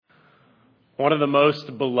One of the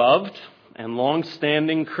most beloved and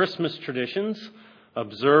long-standing Christmas traditions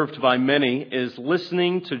observed by many is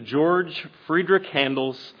listening to George Friedrich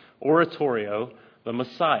Handel's oratorio, The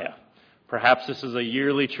Messiah. Perhaps this is a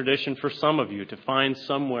yearly tradition for some of you to find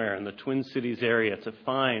somewhere in the Twin Cities area, to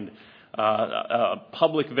find a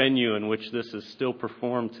public venue in which this is still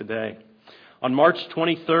performed today. On March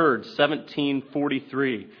 23rd,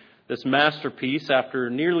 1743, this masterpiece,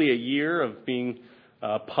 after nearly a year of being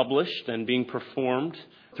published and being performed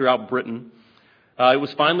throughout Britain, it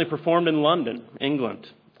was finally performed in London, England,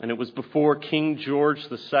 and it was before King George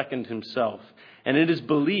II himself. And it is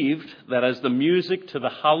believed that as the music to the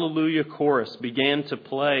Hallelujah chorus began to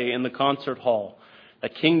play in the concert hall,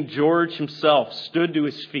 that King George himself stood to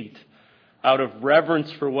his feet out of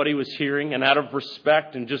reverence for what he was hearing and out of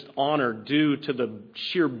respect and just honor due to the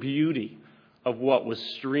sheer beauty of what was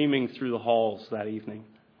streaming through the halls that evening.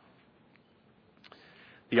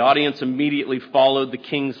 The audience immediately followed the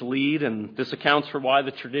king's lead, and this accounts for why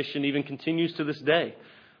the tradition even continues to this day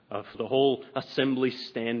of the whole assembly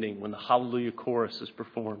standing when the Hallelujah chorus is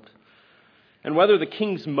performed. And whether the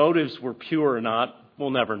king's motives were pure or not, we'll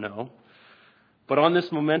never know. But on this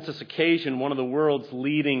momentous occasion, one of the world's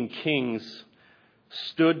leading kings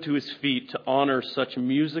stood to his feet to honor such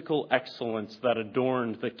musical excellence that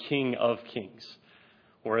adorned the King of Kings,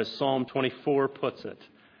 or as Psalm 24 puts it,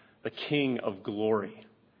 the King of Glory.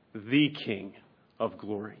 The King of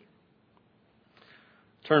Glory.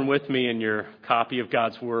 Turn with me in your copy of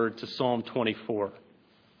God's Word to Psalm 24.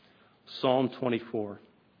 Psalm 24.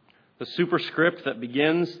 The superscript that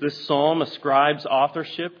begins this psalm ascribes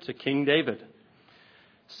authorship to King David.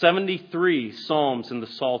 73 psalms in the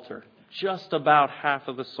Psalter, just about half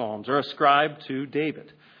of the psalms, are ascribed to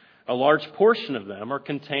David. A large portion of them are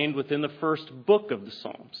contained within the first book of the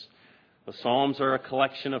Psalms. The Psalms are a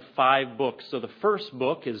collection of 5 books. So the first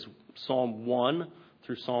book is Psalm 1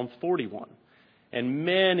 through Psalm 41. And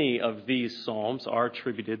many of these Psalms are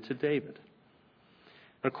attributed to David.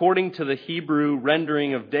 According to the Hebrew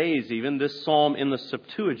rendering of days even, this Psalm in the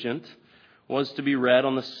Septuagint was to be read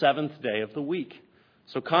on the 7th day of the week.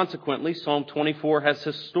 So consequently, Psalm 24 has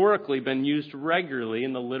historically been used regularly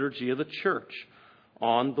in the liturgy of the church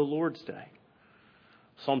on the Lord's Day.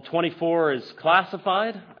 Psalm 24 is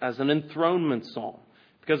classified as an enthronement psalm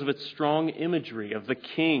because of its strong imagery of the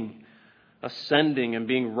king ascending and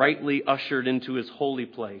being rightly ushered into his holy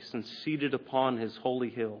place and seated upon his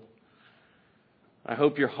holy hill. I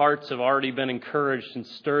hope your hearts have already been encouraged and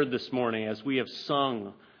stirred this morning as we have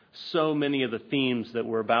sung so many of the themes that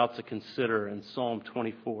we're about to consider in Psalm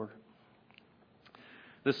 24.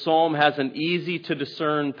 The psalm has an easy to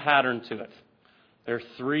discern pattern to it. There are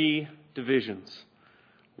 3 divisions.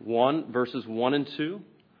 Verses 1 and 2,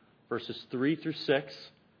 verses 3 through 6,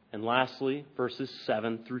 and lastly, verses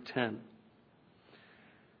 7 through 10. And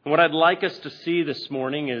what I'd like us to see this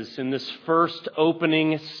morning is in this first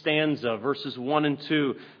opening stanza, verses 1 and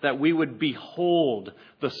 2, that we would behold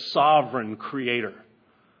the sovereign Creator.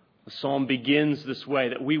 The psalm begins this way,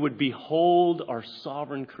 that we would behold our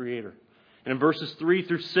sovereign Creator. And in verses 3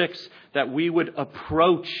 through 6, that we would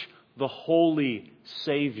approach the holy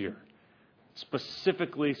Savior.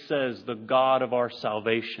 Specifically says the God of our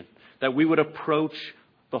salvation, that we would approach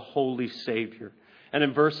the holy Savior. And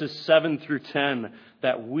in verses 7 through 10,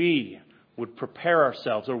 that we would prepare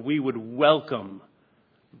ourselves, or we would welcome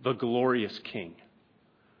the glorious King.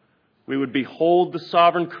 We would behold the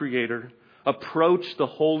sovereign Creator, approach the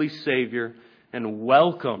holy Savior, and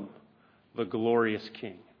welcome the glorious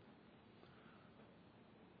King.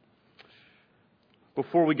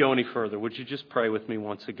 Before we go any further, would you just pray with me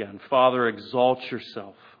once again? Father, exalt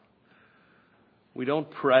yourself. We don't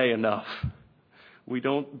pray enough. We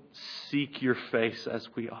don't seek your face as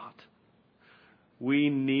we ought. We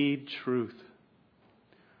need truth.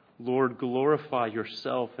 Lord, glorify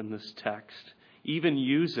yourself in this text. Even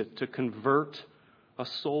use it to convert a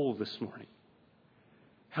soul this morning.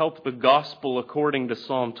 Help the gospel according to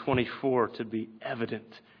Psalm 24 to be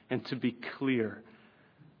evident and to be clear,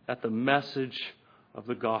 that the message of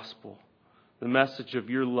the gospel, the message of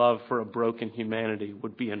your love for a broken humanity,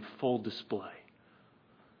 would be in full display.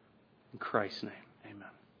 In Christ's name, amen.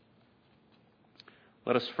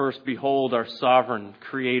 Let us first behold our sovereign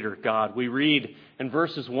Creator God. We read in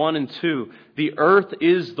verses 1 and 2, "The earth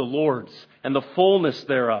is the Lord's, and the fullness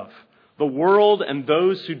thereof, the world and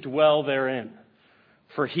those who dwell therein.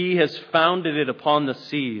 For he has founded it upon the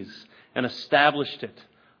seas and established it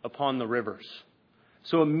upon the rivers."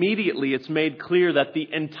 So immediately it's made clear that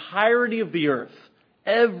the entirety of the earth,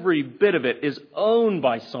 every bit of it, is owned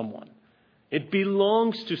by someone. It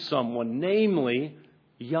belongs to someone, namely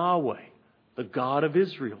Yahweh, the God of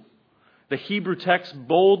Israel. The Hebrew text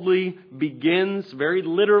boldly begins, very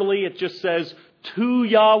literally, it just says, to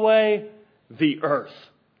Yahweh, the earth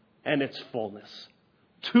and its fullness.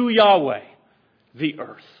 To Yahweh, the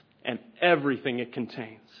earth and everything it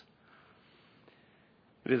contains.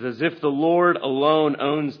 It is as if the Lord alone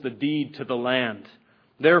owns the deed to the land.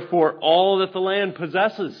 Therefore, all that the land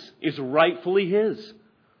possesses is rightfully His.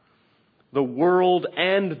 The world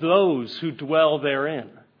and those who dwell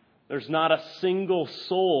therein. There's not a single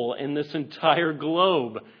soul in this entire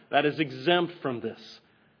globe that is exempt from this.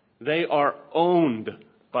 They are owned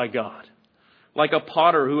by God. Like a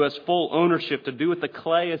potter who has full ownership to do with the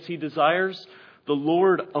clay as he desires, the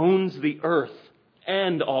Lord owns the earth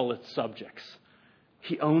and all its subjects.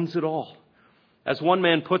 He owns it all. As one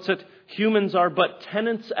man puts it, humans are but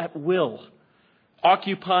tenants at will,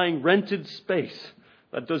 occupying rented space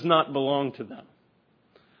that does not belong to them.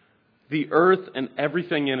 The earth and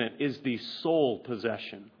everything in it is the sole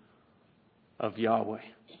possession of Yahweh.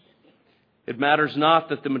 It matters not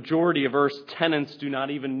that the majority of Earth's tenants do not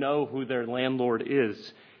even know who their landlord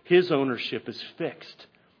is. His ownership is fixed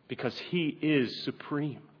because He is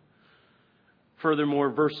supreme. Furthermore,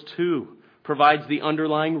 verse 2 provides the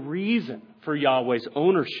underlying reason for Yahweh's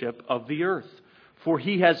ownership of the earth. For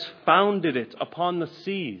He has founded it upon the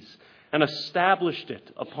seas and established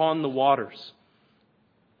it upon the waters.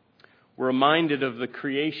 We're reminded of the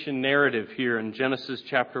creation narrative here in Genesis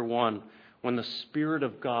chapter 1, when the Spirit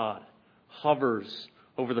of God hovers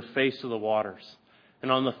over the face of the waters.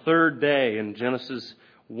 And on the third day, in Genesis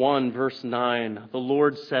 1 verse 9, the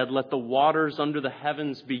Lord said, "Let the waters under the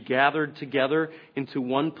heavens be gathered together into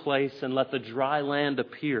one place, and let the dry land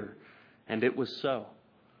appear." And it was so.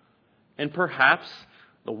 And perhaps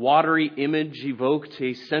the watery image evoked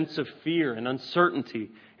a sense of fear and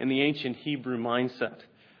uncertainty in the ancient Hebrew mindset.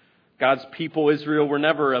 God's people, Israel, were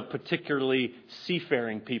never a particularly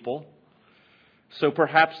seafaring people. So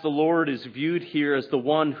perhaps the Lord is viewed here as the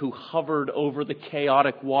one who hovered over the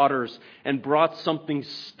chaotic waters and brought something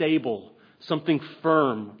stable, something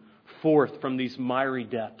firm forth from these miry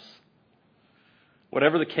depths.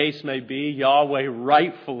 Whatever the case may be, Yahweh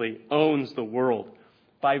rightfully owns the world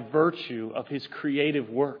by virtue of His creative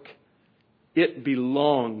work. It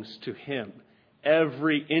belongs to Him.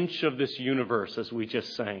 Every inch of this universe, as we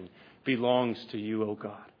just sang, belongs to You, O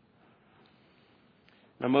God.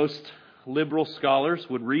 Now, most liberal scholars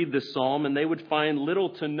would read this psalm and they would find little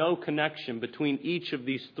to no connection between each of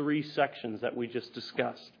these three sections that we just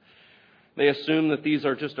discussed. They assume that these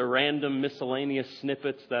are just a random miscellaneous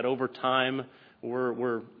snippets that over time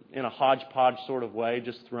were in a hodgepodge sort of way,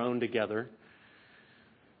 just thrown together.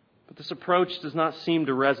 But this approach does not seem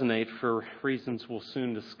to resonate for reasons we'll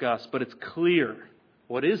soon discuss. But it's clear.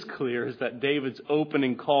 What is clear is that David's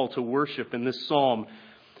opening call to worship in this psalm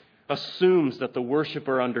assumes that the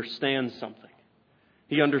worshiper understands something.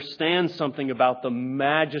 He understands something about the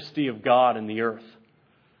majesty of God in the earth.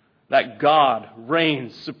 That God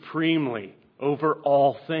reigns supremely over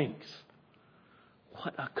all things.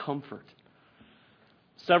 What a comfort.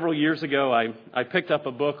 Several years ago, I picked up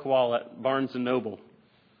a book while at Barnes & Noble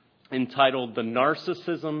entitled The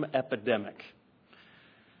Narcissism Epidemic.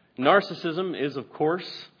 Narcissism is, of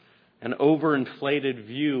course, an overinflated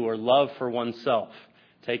view or love for oneself,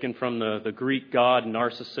 taken from the Greek god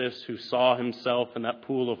Narcissus, who saw himself in that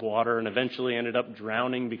pool of water and eventually ended up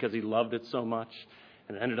drowning because he loved it so much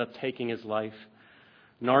and ended up taking his life.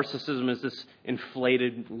 Narcissism is this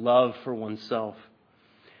inflated love for oneself.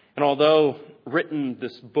 And although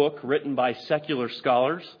this book written by secular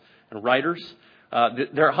scholars and writers,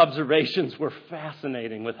 their observations were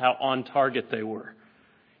fascinating with how on target they were.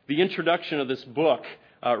 The introduction of this book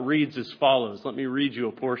reads as follows. Let me read you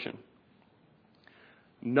a portion.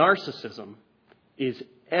 Narcissism is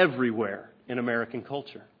everywhere in American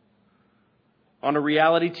culture. On a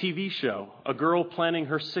reality TV show, a girl planning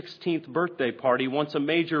her 16th birthday party wants a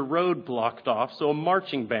major road blocked off so a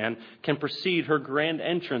marching band can precede her grand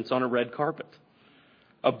entrance on a red carpet.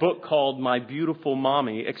 A book called My Beautiful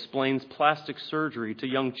Mommy explains plastic surgery to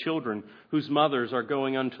young children whose mothers are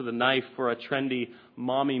going under the knife for a trendy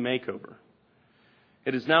mommy makeover.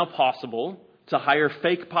 It is now possible to hire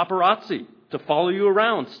fake paparazzi to follow you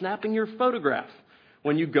around, snapping your photograph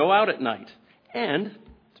when you go out at night. And,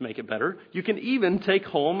 to make it better, you can even take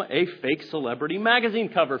home a fake celebrity magazine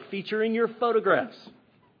cover featuring your photographs.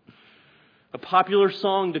 A popular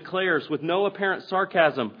song declares with no apparent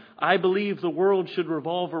sarcasm, "I believe the world should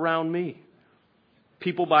revolve around me."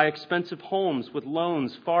 People buy expensive homes with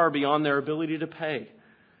loans far beyond their ability to pay.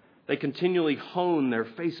 They continually hone their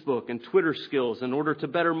Facebook and Twitter skills in order to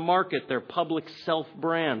better market their public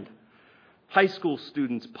self-brand. High school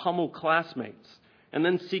students pummel classmates, and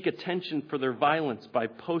then seek attention for their violence by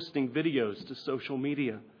posting videos to social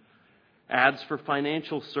media. Ads for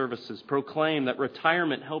financial services proclaim that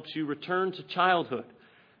retirement helps you return to childhood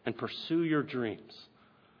and pursue your dreams.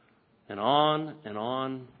 And on and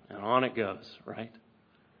on and on it goes, right?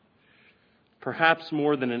 Perhaps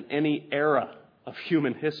more than in any era of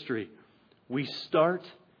human history, we start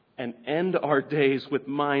and end our days with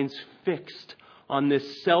minds fixed on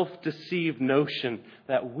this self-deceived notion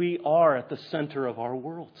that we are at the center of our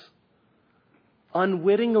world.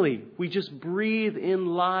 Unwittingly, we just breathe in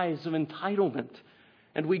lies of entitlement,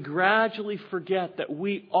 and we gradually forget that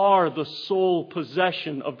we are the sole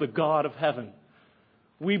possession of the God of heaven.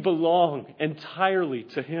 We belong entirely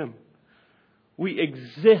to Him. We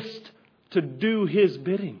exist to do His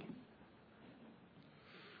bidding.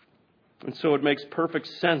 And so it makes perfect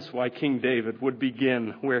sense why King David would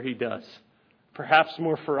begin where he does. Perhaps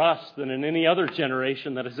more for us than in any other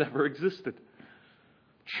generation that has ever existed.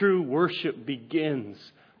 True worship begins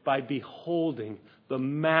by beholding the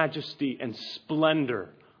majesty and splendor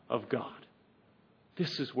of God.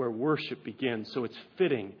 This is where worship begins. So it's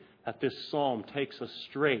fitting that this psalm takes us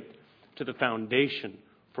straight to the foundation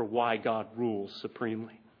for why God rules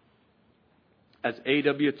supremely. As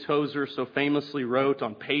A.W. Tozer so famously wrote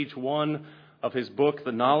on page 1 of his book,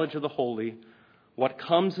 The Knowledge of the Holy, what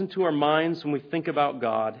comes into our minds when we think about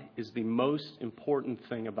God is the most important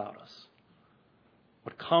thing about us.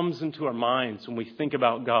 What comes into our minds when we think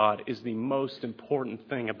about God is the most important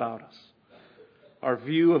thing about us. Our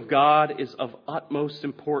view of God is of utmost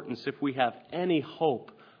importance if we have any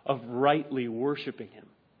hope of rightly worshiping Him.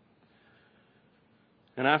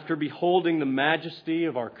 And after beholding the majesty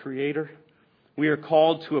of our Creator, we are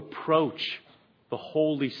called to approach the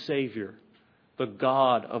Holy Savior, the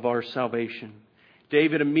God of our salvation.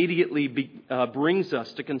 David immediately brings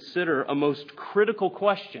us to consider a most critical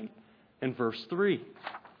question in verse 3.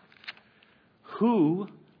 Who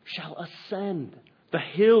shall ascend the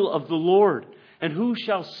hill of the Lord, and who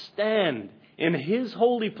shall stand in His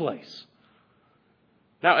holy place?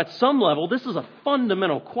 Now, at some level, this is a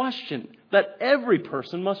fundamental question that every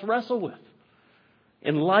person must wrestle with.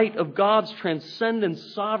 In light of God's transcendent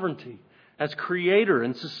sovereignty as creator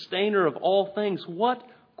and sustainer of all things, what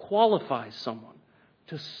qualifies someone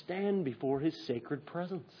to stand before His sacred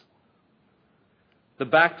presence? The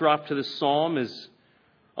backdrop to this psalm is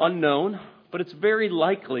unknown, but it's very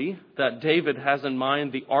likely that David has in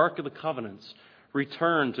mind the Ark of the Covenant's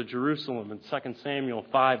return to Jerusalem in 2 Samuel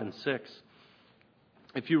 5 and 6.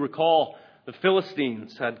 If you recall, the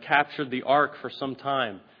Philistines had captured the Ark for some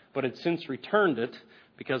time, but had since returned it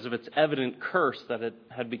because of its evident curse that it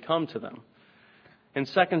had become to them. In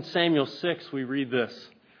 2 Samuel 6, we read this.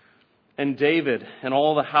 And David and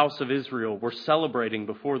all the house of Israel were celebrating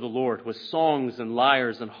before the Lord with songs and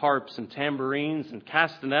lyres and harps and tambourines and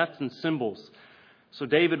castanets and cymbals. So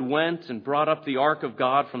David went and brought up the ark of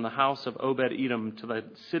God from the house of Obed-Edom to the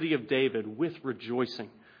city of David with rejoicing.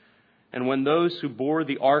 And when those who bore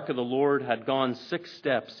the ark of the Lord had gone 6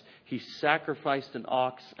 steps, he sacrificed an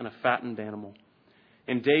ox and a fattened animal.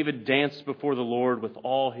 And David danced before the Lord with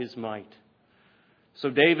all his might. So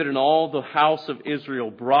David and all the house of Israel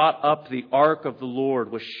brought up the ark of the Lord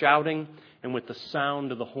with shouting and with the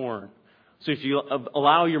sound of the horn. So if you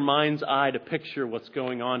allow your mind's eye to picture what's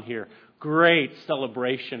going on here, great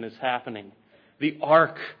celebration is happening. The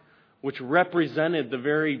ark, which represented the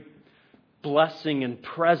very blessing and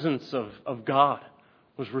presence of God,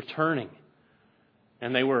 was returning.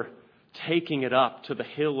 And they were taking it up to the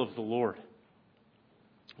hill of the Lord.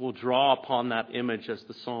 We'll draw upon that image as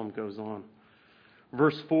the psalm goes on.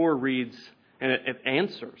 Verse 4 reads, and it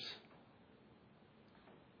answers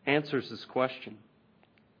this question.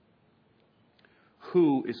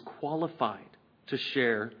 Who is qualified to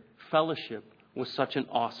share fellowship with such an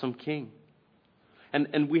awesome king?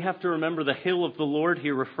 And we have to remember the hill of the Lord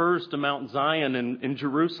here refers to Mount Zion in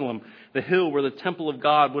Jerusalem, the hill where the temple of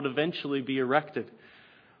God would eventually be erected.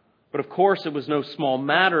 But of course, it was no small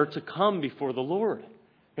matter to come before the Lord.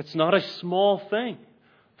 It's not a small thing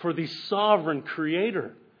for the sovereign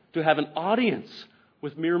Creator to have an audience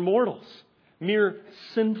with mere mortals, mere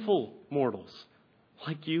sinful mortals,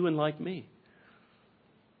 like you and like me.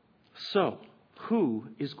 So, who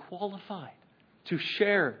is qualified to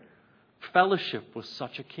share fellowship with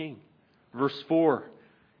such a king? Verse 4,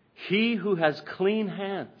 he who has clean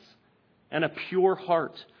hands and a pure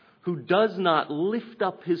heart, who does not lift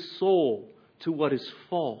up his soul to what is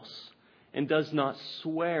false and does not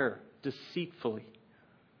swear deceitfully.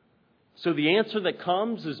 So the answer that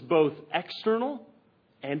comes is both external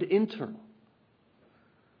and internal.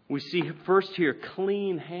 We see first here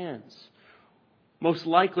clean hands. Most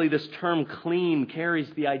likely, this term clean carries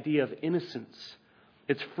the idea of innocence.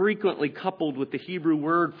 It's frequently coupled with the Hebrew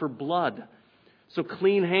word for blood. So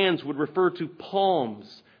clean hands would refer to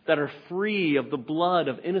palms that are free of the blood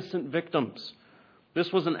of innocent victims.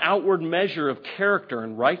 This was an outward measure of character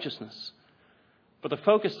and righteousness. But the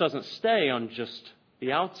focus doesn't stay on just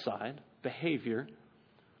the outside behavior.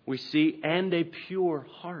 We see, and a pure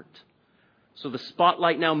heart. So the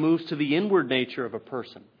spotlight now moves to the inward nature of a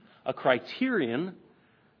person, a criterion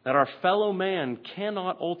that our fellow man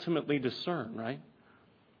cannot ultimately discern, right?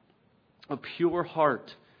 A pure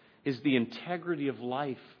heart is the integrity of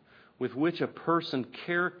life with which a person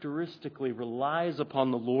characteristically relies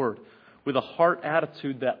upon the Lord with a heart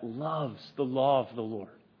attitude that loves the law of the Lord.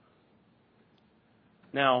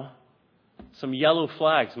 Now, some yellow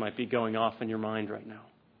flags might be going off in your mind right now.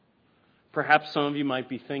 Perhaps some of you might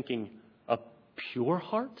be thinking, a pure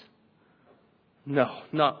heart? No,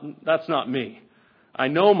 that's not me. I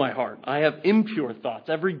know my heart. I have impure thoughts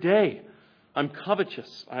every day. I'm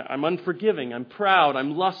covetous. I'm unforgiving. I'm proud.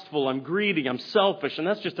 I'm lustful. I'm greedy. I'm selfish. And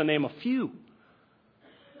that's just to name a few.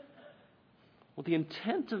 Well, the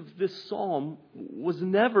intent of this psalm was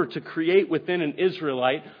never to create within an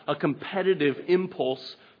Israelite a competitive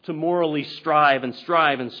impulse to morally strive and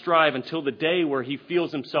strive and strive until the day where he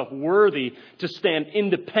feels himself worthy to stand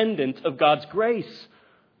independent of God's grace.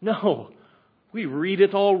 No, we read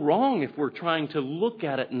it all wrong if we're trying to look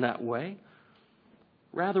at it in that way.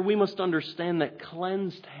 Rather, we must understand that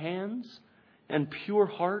cleansed hands and pure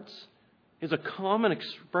hearts is a common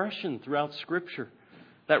expression throughout Scripture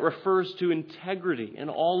that refers to integrity in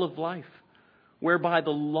all of life, whereby the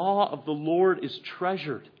law of the Lord is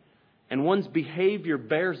treasured and one's behavior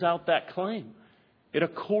bears out that claim. It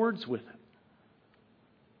accords with it.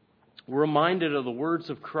 We're reminded of the words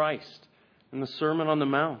of Christ in the Sermon on the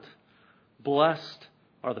Mount. Blessed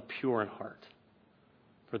are the pure in heart,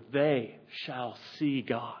 for they shall see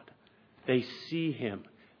God. They see Him.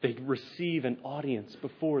 They receive an audience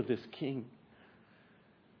before this King.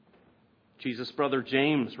 Jesus' brother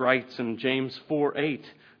James writes in James 4:8,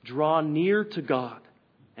 draw near to God,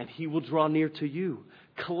 and He will draw near to you.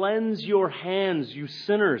 Cleanse your hands, you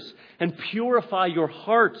sinners, and purify your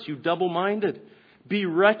hearts, you double-minded. Be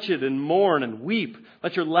wretched and mourn and weep.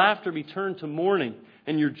 Let your laughter be turned to mourning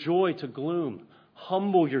and your joy to gloom.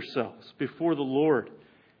 Humble yourselves before the Lord,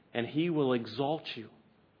 and He will exalt you.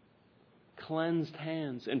 Cleansed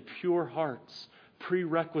hands and pure hearts,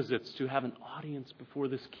 prerequisites to have an audience before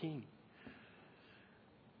this King.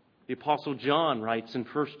 The Apostle John writes in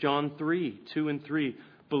 1 John 3:2 and 3,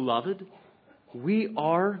 Beloved, we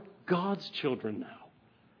are God's children now,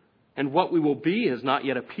 and what we will be has not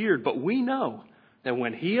yet appeared, but we know that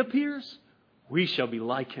when He appears, we shall be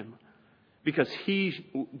like Him, because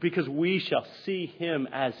we shall see Him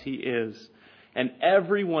as He is. And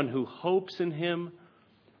everyone who hopes in Him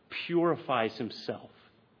purifies himself,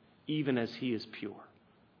 even as He is pure.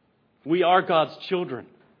 We are God's children.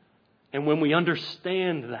 And when we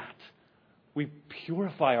understand that, we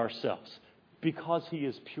purify ourselves because He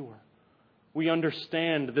is pure. We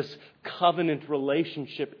understand this covenant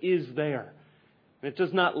relationship is there. And it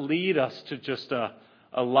does not lead us to just a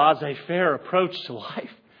laissez-faire approach to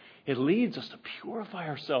life. It leads us to purify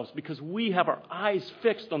ourselves because we have our eyes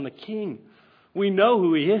fixed on the King. We know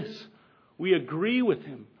who He is. We agree with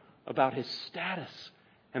Him about His status.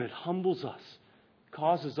 And it humbles us,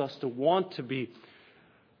 causes us to want to be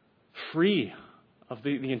free of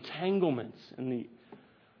the entanglements and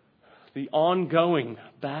the ongoing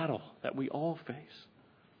battle that we all face.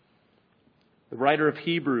 The writer of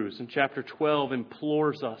Hebrews in chapter 12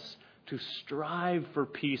 implores us to strive for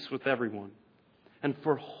peace with everyone and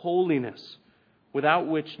for holiness, without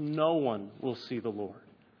which no one will see the Lord.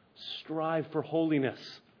 Strive for holiness,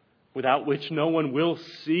 without which no one will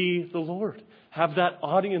see the Lord. Have that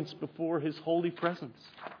audience before His holy presence.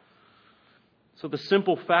 So the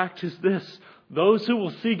simple fact is this: those who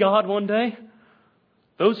will see God one day,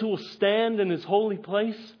 those who will stand in His holy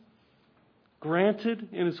place, granted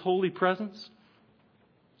in His holy presence,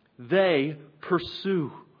 they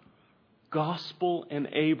pursue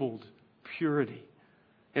gospel-enabled purity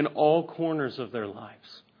in all corners of their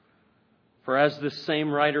lives. For as this same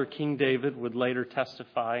writer, King David, would later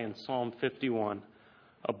testify in Psalm 51,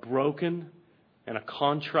 a broken and a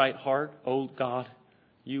contrite heart, O God,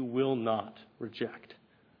 You will not reject.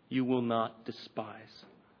 You will not despise.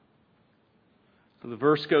 So the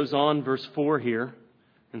verse goes on, verse 4 here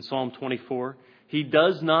in Psalm 24. He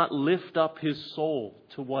does not lift up His soul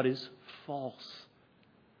to what is false.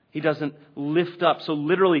 He doesn't lift up. So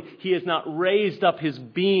literally, He has not raised up His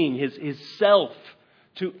being, His self,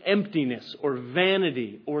 to emptiness or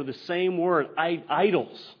vanity or the same word,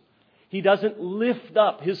 idols. He doesn't lift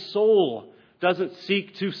up. His soul doesn't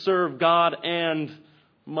seek to serve God and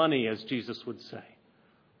money, as Jesus would say,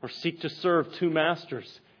 or seek to serve two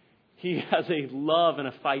masters. He has a love and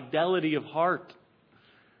a fidelity of heart.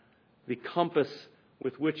 The compass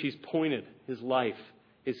with which he's pointed his life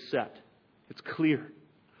is set. It's clear.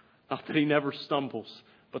 Not that he never stumbles,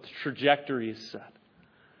 but the trajectory is set.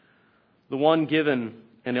 The one given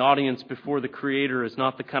an audience before the Creator is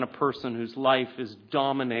not the kind of person whose life is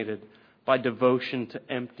dominated by devotion to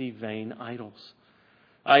empty, vain idols.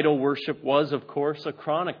 Idol worship was, of course, a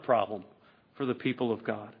chronic problem for the people of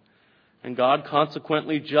God. And God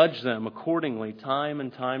consequently judged them accordingly time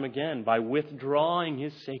and time again by withdrawing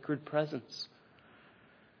His sacred presence.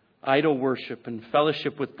 Idol worship and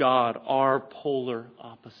fellowship with God are polar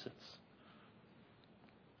opposites.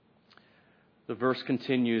 The verse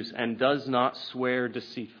continues, and does not swear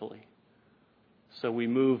deceitfully. So we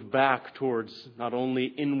move back towards not only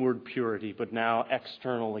inward purity, but now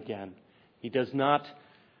external again. He does not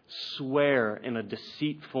swear in a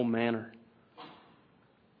deceitful manner.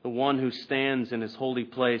 The one who stands in his holy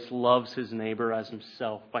place loves his neighbor as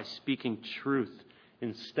himself by speaking truth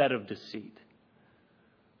instead of deceit.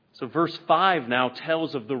 So verse 5 now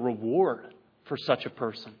tells of the reward for such a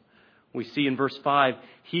person. We see in verse 5,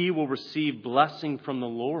 he will receive blessing from the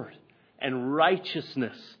Lord and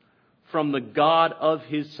righteousness from the God of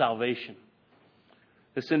his salvation.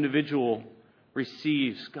 This individual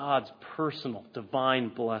receives God's personal divine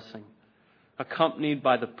blessing, accompanied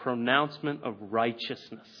by the pronouncement of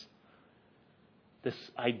righteousness. This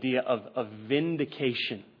idea of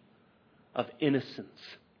vindication, of innocence.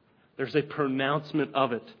 There's a pronouncement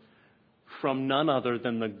of it from none other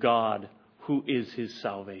than the God who is his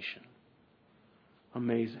salvation.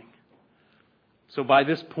 Amazing. So by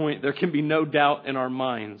this point, there can be no doubt in our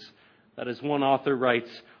minds that, as one author writes,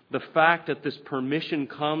 the fact that this permission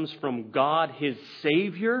comes from God, his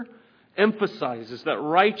Savior, emphasizes that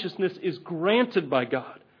righteousness is granted by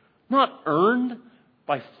God, not earned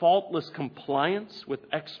by faultless compliance with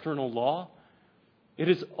external law. It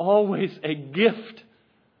is always a gift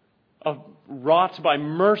wrought by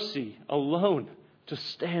mercy alone to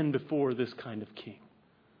stand before this kind of king.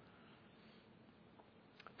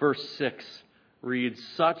 Verse 6 reads,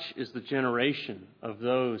 such is the generation of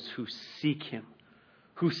those who seek him,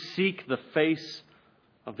 who seek the face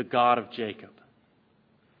of the God of Jacob.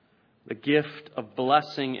 The gift of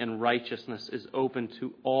blessing and righteousness is open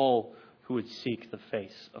to all who would seek the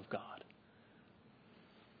face of God.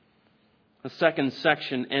 The second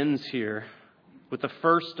section ends here with the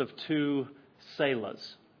first of two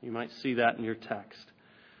selahs. You might see that in your text,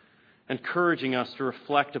 encouraging us to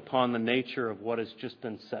reflect upon the nature of what has just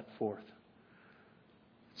been set forth.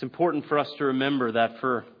 It's important for us to remember that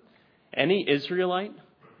for any Israelite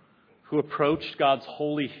who approached God's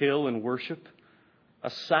holy hill in worship, a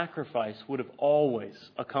sacrifice would have always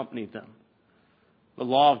accompanied them. The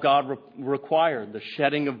law of God required the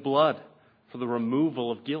shedding of blood for the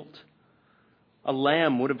removal of guilt. A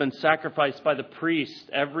lamb would have been sacrificed by the priest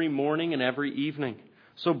every morning and every evening.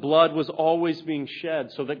 So blood was always being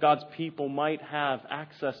shed so that God's people might have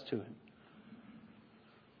access to Him.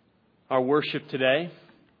 Our worship today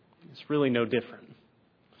is really no different.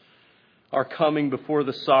 Our coming before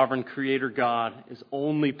the sovereign Creator God is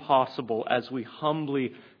only possible as we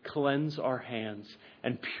humbly cleanse our hands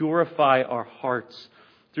and purify our hearts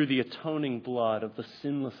through the atoning blood of the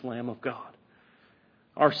sinless Lamb of God.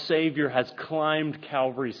 Our Savior has climbed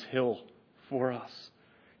Calvary's hill for us.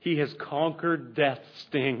 He has conquered death's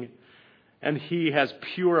sting, and He has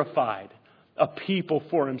purified a people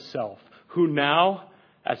for Himself who now,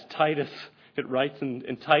 as Titus, it writes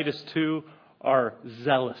in Titus 2, are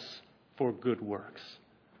zealous for good works.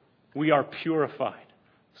 We are purified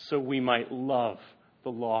so we might love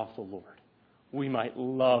the law of the Lord. We might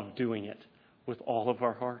love doing it with all of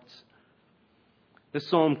our hearts. This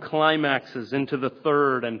psalm climaxes into the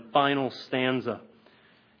third and final stanza,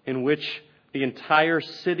 in which the entire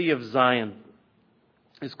city of Zion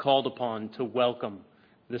is called upon to welcome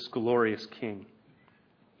this glorious King.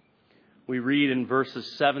 We read in verses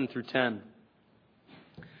 7 through 10,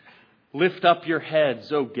 lift up your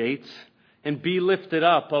heads, O gates, and be lifted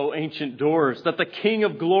up, O ancient doors, that the King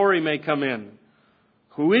of glory may come in.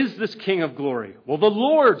 Who is this King of glory? Well, the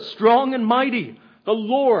Lord, strong and mighty, the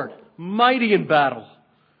Lord, mighty in battle.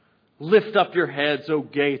 Lift up your heads, O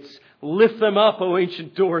gates. Lift them up, O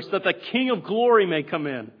ancient doors, that the King of glory may come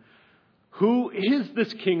in. Who is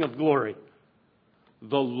this King of glory?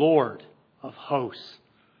 The Lord of hosts.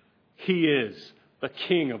 He is the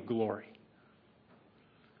King of glory.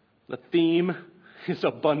 The theme is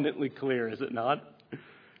abundantly clear, is it not?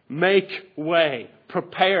 Make way,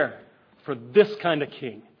 prepare for this kind of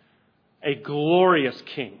king, a glorious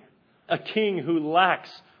king, a king who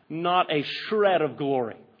lacks not a shred of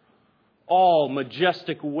glory. All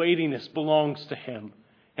majestic weightiness belongs to him,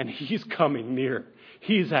 and he's coming near.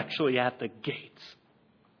 He's actually at the gates.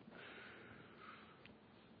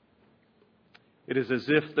 It is as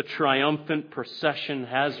if the triumphant procession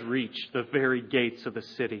has reached the very gates of the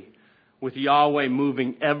city, with Yahweh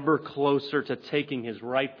moving ever closer to taking his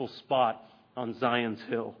rightful spot on Zion's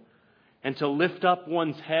hill. And to lift up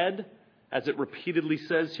one's head, as it repeatedly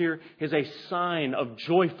says here, is a sign of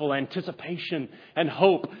joyful anticipation and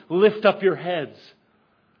hope. Lift up your heads.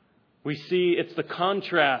 We see it's the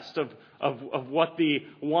contrast of what the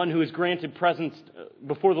one who is granted presence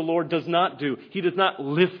before the Lord does not do. He does not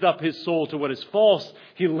lift up his soul to what is false.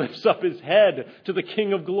 He lifts up his head to the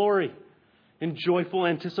King of glory in joyful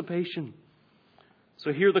anticipation.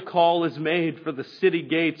 So here the call is made for the city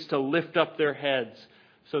gates to lift up their heads.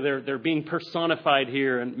 So they're being personified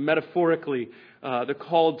here, and metaphorically, they're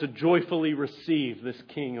called to joyfully receive this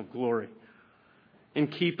King of glory. In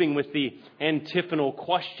keeping with the antiphonal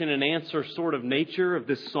question and answer sort of nature of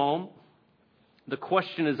this psalm, the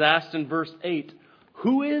question is asked in verse 8,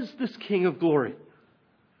 who is this King of glory?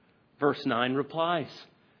 Verse 9 replies,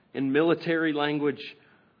 in military language,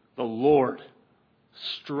 the Lord,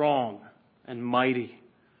 strong and mighty.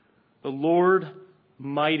 The Lord,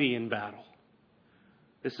 mighty in battle.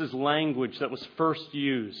 This is language that was first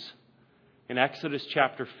used in Exodus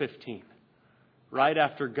chapter 15, right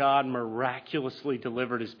after God miraculously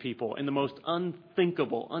delivered his people in the most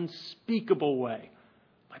unthinkable, unspeakable way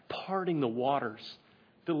by parting the waters,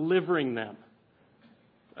 delivering them,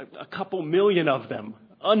 a couple million of them,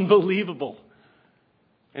 unbelievable.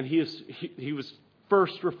 And he was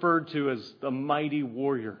first referred to as the mighty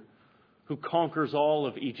warrior who conquers all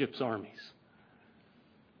of Egypt's armies.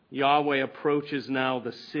 Yahweh approaches now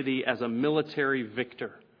the city as a military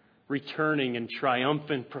victor, returning in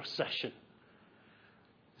triumphant procession.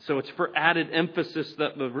 So it's for added emphasis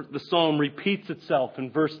that the psalm repeats itself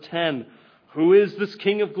in verse 10. Who is this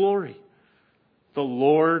King of glory? The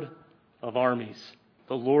Lord of armies,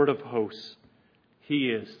 the Lord of hosts. He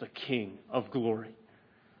is the King of glory.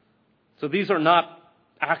 So these are not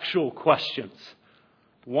actual questions,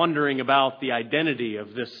 wondering about the identity of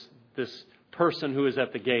this person who is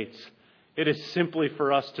at the gates. It is simply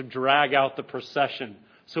for us to drag out the procession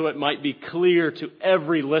so it might be clear to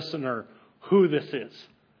every listener who this is.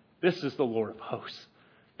 This is the Lord of hosts.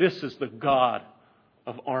 This is the God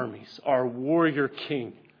of armies, our warrior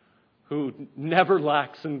king who never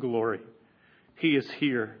lacks in glory. He is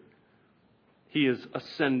here. He is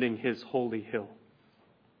ascending his holy hill.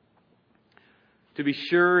 To be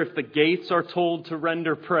sure, if the gates are told to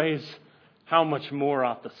render praise, how much more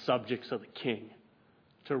ought the subjects of the king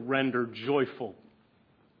to render joyful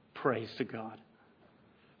praise to God.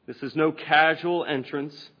 This is no casual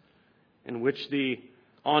entrance in which the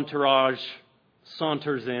entourage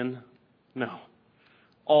saunters in. No.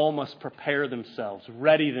 All must prepare themselves,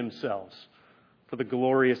 ready themselves for the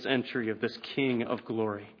glorious entry of this King of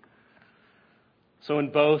glory. So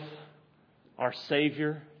in both our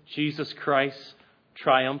Savior, Jesus Christ's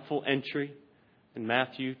triumphal entry in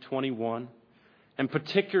Matthew 21, and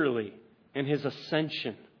particularly in his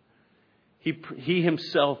ascension, he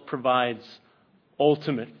himself provides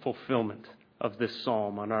ultimate fulfillment of this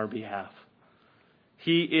psalm on our behalf.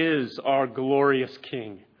 He is our glorious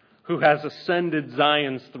King who has ascended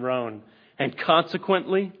Zion's throne, and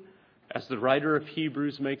consequently, as the writer of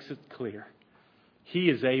Hebrews makes it clear, he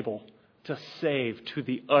is able to save to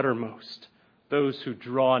the uttermost those who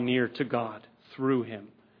draw near to God through him,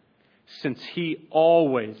 since he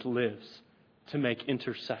always lives to make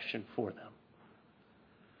intercession for them.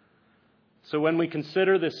 So when we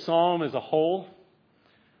consider this psalm as a whole,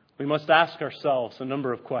 we must ask ourselves a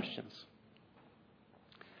number of questions.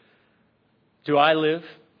 Do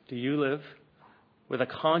you live with a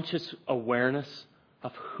conscious awareness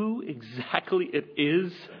of who exactly it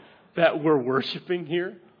is that we're worshiping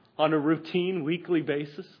here on a routine weekly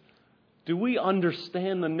basis? Do we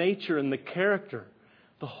understand the nature and the character,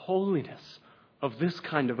 the holiness of this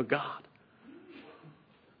kind of a God?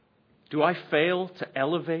 Do I fail to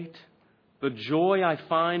elevate the joy I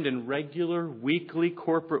find in regular weekly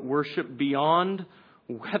corporate worship beyond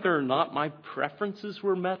whether or not my preferences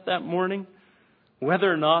were met that morning?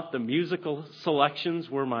 Whether or not the musical selections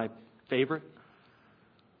were my favorite?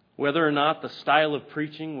 Whether or not the style of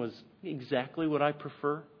preaching was exactly what I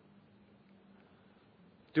prefer?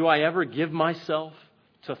 Do I ever give myself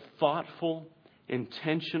to thoughtful,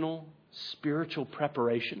 intentional, spiritual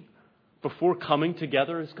preparation before coming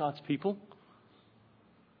together as God's people?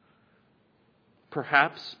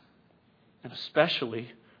 Perhaps, and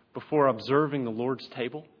especially, before observing the Lord's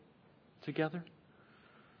table together?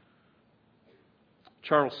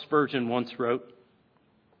 Charles Spurgeon once wrote,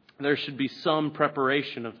 "There should be some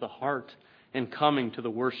preparation of the heart in coming to the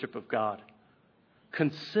worship of God.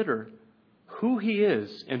 Consider who He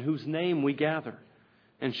is in whose name we gather,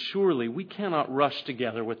 and surely we cannot rush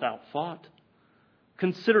together without thought.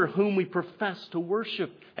 Consider whom we profess to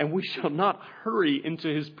worship, and we shall not hurry into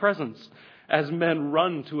His presence as men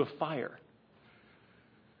run to a fire."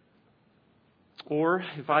 Or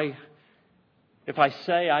if I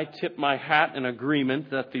say I tip my hat in agreement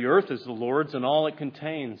that the earth is the Lord's and all it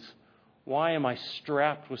contains, why am I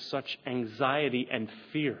strapped with such anxiety and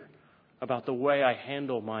fear about the way I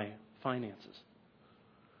handle my finances?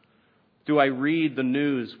 Do I read the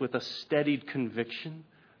news with a steadied conviction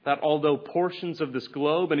that although portions of this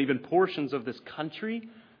globe and even portions of this country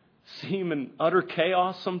seem in utter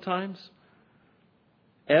chaos sometimes,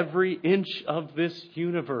 every inch of this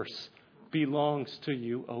universe belongs to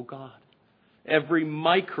you, O God. Every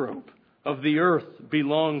microbe of the earth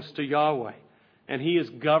belongs to Yahweh, and He is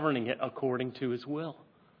governing it according to His will.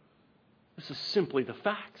 This is simply the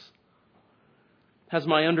facts. Has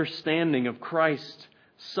my understanding of Christ's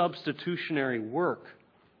substitutionary work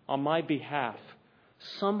on my behalf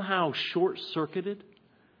somehow short-circuited,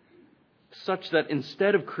 such that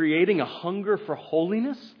instead of creating a hunger for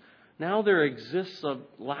holiness, now there exists a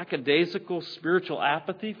lackadaisical spiritual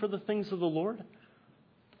apathy for the things of the Lord?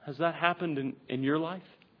 Has that happened in your life?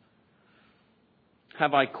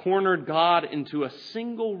 Have I cornered God into a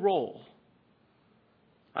single role?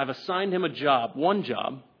 I've assigned Him a job, one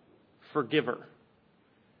job, forgiver.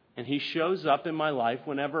 And He shows up in my life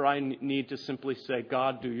whenever I need to simply say,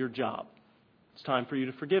 God, do your job. It's time for you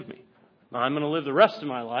to forgive me. Now, I'm going to live the rest of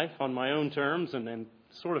my life on my own terms and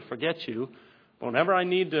sort of forget you. But whenever I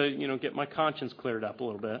need to, get my conscience cleared up a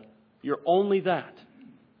little bit, you're only that.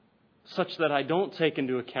 Such that I don't take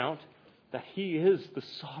into account that He is the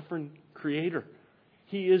sovereign Creator.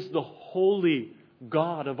 He is the holy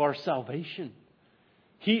God of our salvation.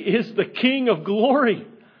 He is the King of glory.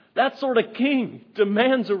 That sort of king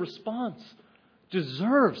demands a response,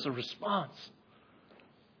 deserves a response.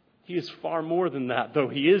 He is far more than that, though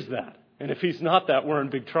He is that. And if He's not that, we're in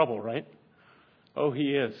big trouble, right? Oh,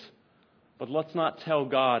 He is. But let's not tell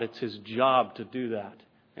God it's His job to do that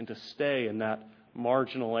and to stay in that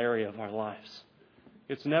marginal area of our lives.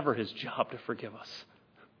 It's never His job to forgive us.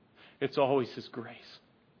 It's always His grace.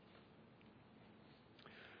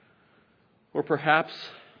 Or perhaps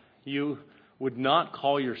you would not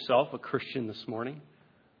call yourself a Christian this morning,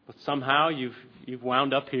 but somehow you've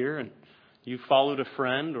wound up here and you followed a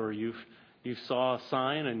friend, or you saw a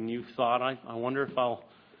sign and you thought, I wonder if I'll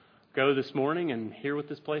go this morning and hear what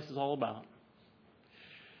this place is all about.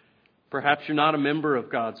 Perhaps you're not a member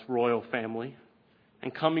of God's royal family,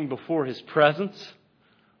 and coming before His presence,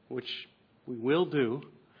 which we will do,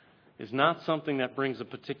 is not something that brings a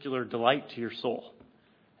particular delight to your soul.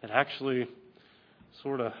 It actually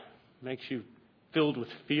sort of makes you filled with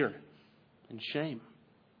fear and shame.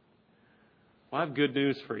 Well, I have good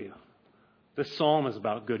news for you. This psalm is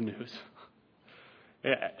about good news.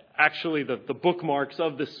 Actually, the bookmarks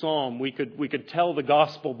of this psalm, we could tell the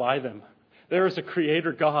gospel by them. There is a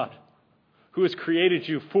Creator God who has created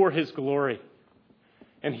you for His glory.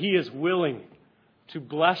 And He is willing to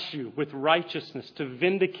bless you with righteousness, to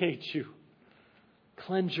vindicate you.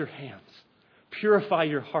 Cleanse your hands. Purify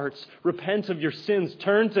your hearts. Repent of your sins.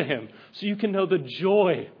 Turn to Him so you can know the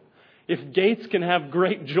joy. If Gates can have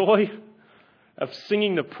great joy of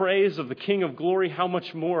singing the praise of the King of glory, how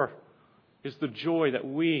much more is the joy that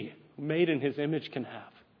we, made in His image, can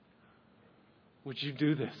have? Would you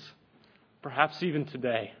do this? Perhaps even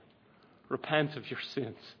today. Repent of your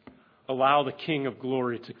sins. Allow the King of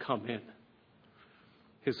glory to come in.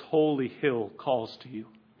 His holy hill calls to you.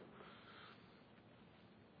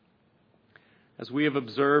 As we have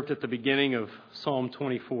observed at the beginning of Psalm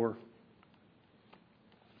 24,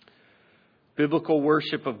 biblical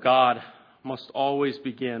worship of God must always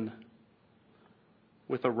begin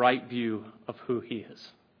with a right view of who He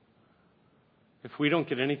is. If we don't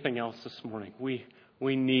get anything else this morning, we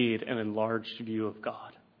need an enlarged view of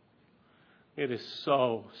God. It is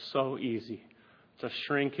so easy to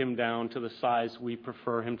shrink Him down to the size we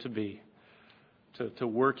prefer Him to be, to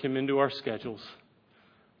work Him into our schedules,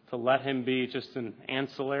 to let Him be just an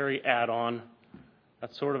ancillary add-on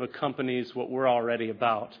that sort of accompanies what we're already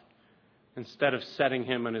about, instead of setting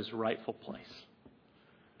Him in His rightful place.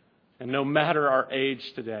 And no matter our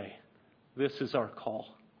age today, this is our call.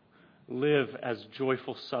 live as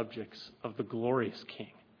joyful subjects of the glorious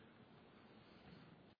King.